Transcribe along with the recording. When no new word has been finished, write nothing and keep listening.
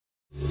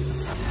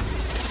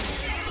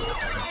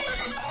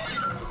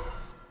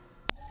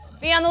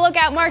Be on the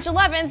lookout March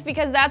 11th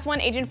because that's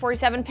when Agent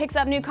 47 picks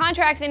up new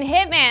contracts in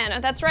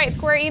Hitman. That's right,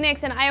 Square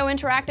Enix and IO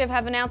Interactive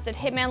have announced that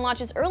Hitman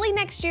launches early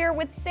next year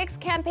with 6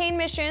 campaign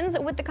missions,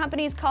 with the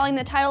companies calling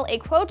the title a,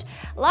 quote,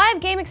 live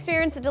game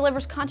experience that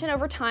delivers content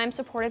over time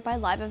supported by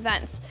live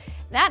events.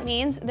 That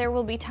means there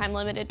will be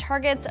time-limited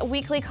targets,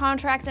 weekly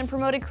contracts, and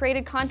promoted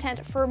created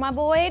content for my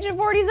boy Agent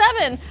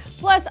 47.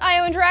 Plus,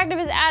 IO Interactive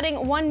is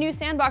adding 1 new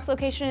sandbox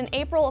location in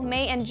April,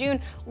 May, and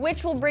June,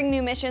 which will bring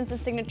new missions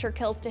and signature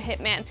kills to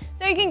Hitman.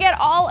 So you can get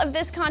all of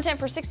this content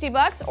for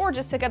 $60 or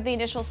just pick up the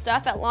initial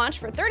stuff at launch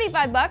for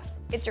 $35.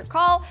 It's your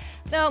call.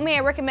 Though, may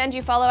I recommend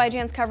you follow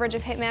IGN's coverage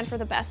of Hitman for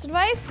the best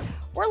advice?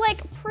 We're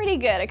like pretty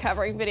good at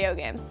covering video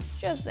games.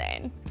 Just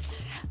saying.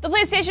 The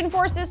PlayStation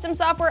 4 System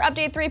Software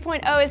Update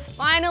 3.0 is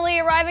finally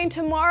arriving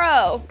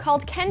tomorrow.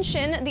 Called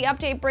Kenshin, the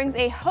update brings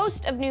a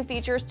host of new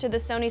features to the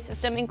Sony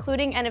system,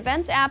 including an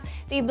events app,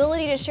 the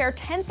ability to share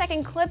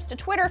 10-second clips to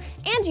Twitter,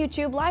 and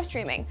YouTube live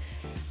streaming.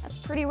 That's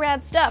pretty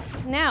rad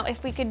stuff. Now,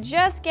 if we could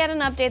just get an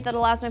update that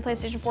allows my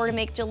PlayStation 4 to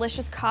make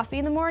delicious coffee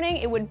in the morning,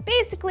 it would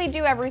basically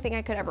do everything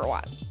I could ever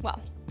want. Well,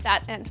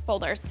 that and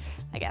folders,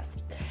 I guess.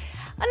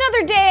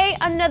 Another day,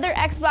 another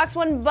Xbox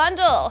One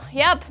bundle.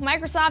 Yep,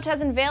 Microsoft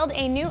has unveiled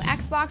a new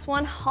Xbox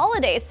One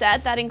holiday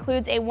set that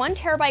includes a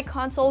 1TB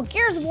console,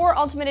 Gears of War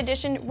Ultimate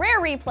Edition, Rare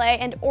Replay,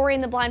 and Ori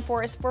and the Blind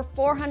Forest for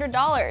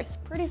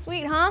 $400. Pretty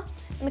sweet, huh?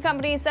 And the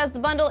company says the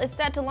bundle is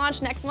set to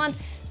launch next month,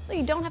 so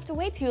you don't have to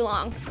wait too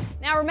long.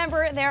 Now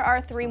remember, there are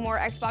 3 more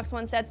Xbox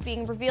One sets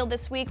being revealed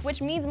this week, which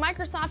means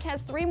Microsoft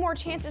has 3 more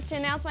chances to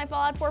announce my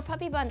Fallout 4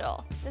 puppy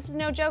bundle. This is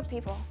no joke,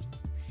 people.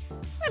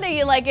 Whether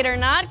you like it or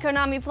not,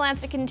 Konami plans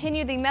to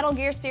continue the Metal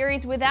Gear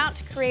series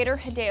without creator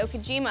Hideo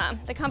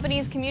Kojima. The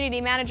company's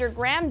community manager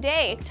Graham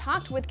Day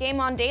talked with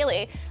Game On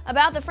Daily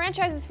about the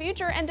franchise's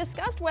future and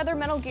discussed whether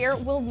Metal Gear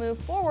will move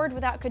forward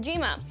without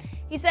Kojima.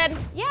 He said,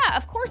 yeah,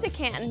 of course it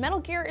can. Metal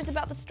Gear is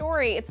about the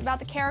story, it's about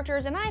the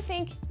characters, and I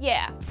think,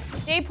 yeah.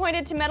 Day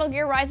pointed to Metal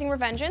Gear Rising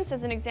Revengeance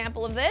as an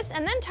example of this,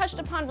 and then touched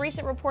upon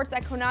recent reports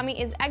that Konami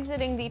is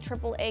exiting the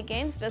AAA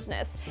games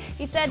business.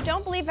 He said,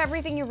 don't believe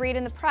everything you read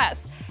in the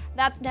press.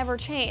 That's never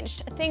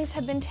changed. Things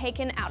have been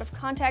taken out of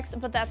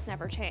context, but that's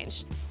never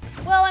changed.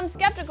 Well, I'm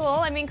skeptical.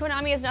 I mean,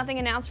 Konami has nothing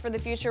announced for the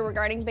future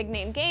regarding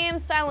big-name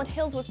games. Silent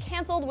Hills was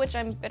canceled, which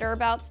I'm bitter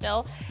about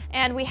still,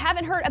 and we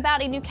haven't heard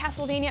about a new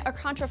Castlevania or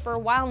Contra for a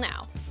while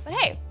now. But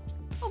hey,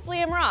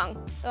 hopefully I'm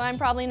wrong, though I'm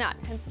probably not,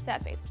 hence the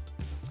sad face.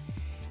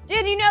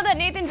 Did you know that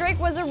Nathan Drake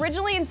was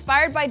originally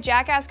inspired by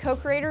Jackass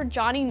co-creator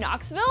Johnny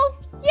Knoxville?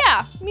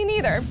 Yeah, me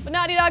neither. But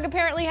Naughty Dog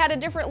apparently had a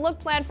different look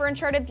planned for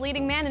Uncharted's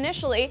leading man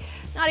initially.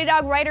 Naughty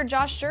Dog writer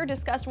Josh Schur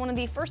discussed one of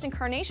the first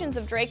incarnations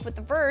of Drake with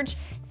The Verge,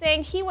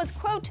 saying he was,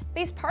 quote,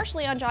 based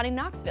partially on Johnny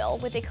Knoxville,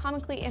 with a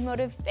comically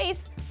emotive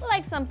face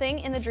like something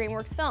in the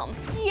DreamWorks film.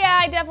 Yeah,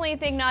 I definitely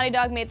think Naughty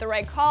Dog made the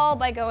right call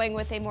by going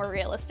with a more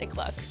realistic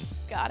look.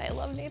 God, I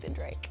love Nathan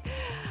Drake.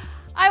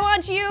 I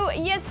want you,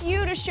 yes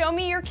you, to show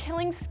me your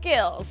killing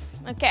skills.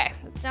 Okay,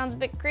 that sounds a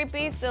bit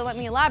creepy, so let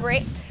me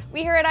elaborate.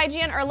 We here at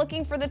IGN are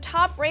looking for the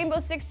top Rainbow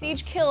Six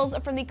Siege kills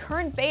from the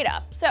current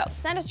beta. So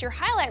send us your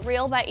highlight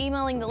reel by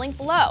emailing the link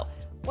below.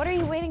 What are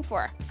you waiting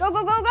for? Go,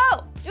 go, go,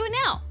 go! Do it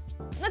now!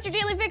 And that's your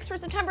daily fix for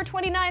September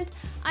 29th.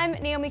 I'm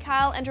Naomi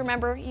Kyle, and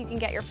remember, you can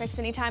get your fix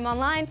anytime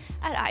online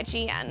at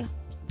IGN.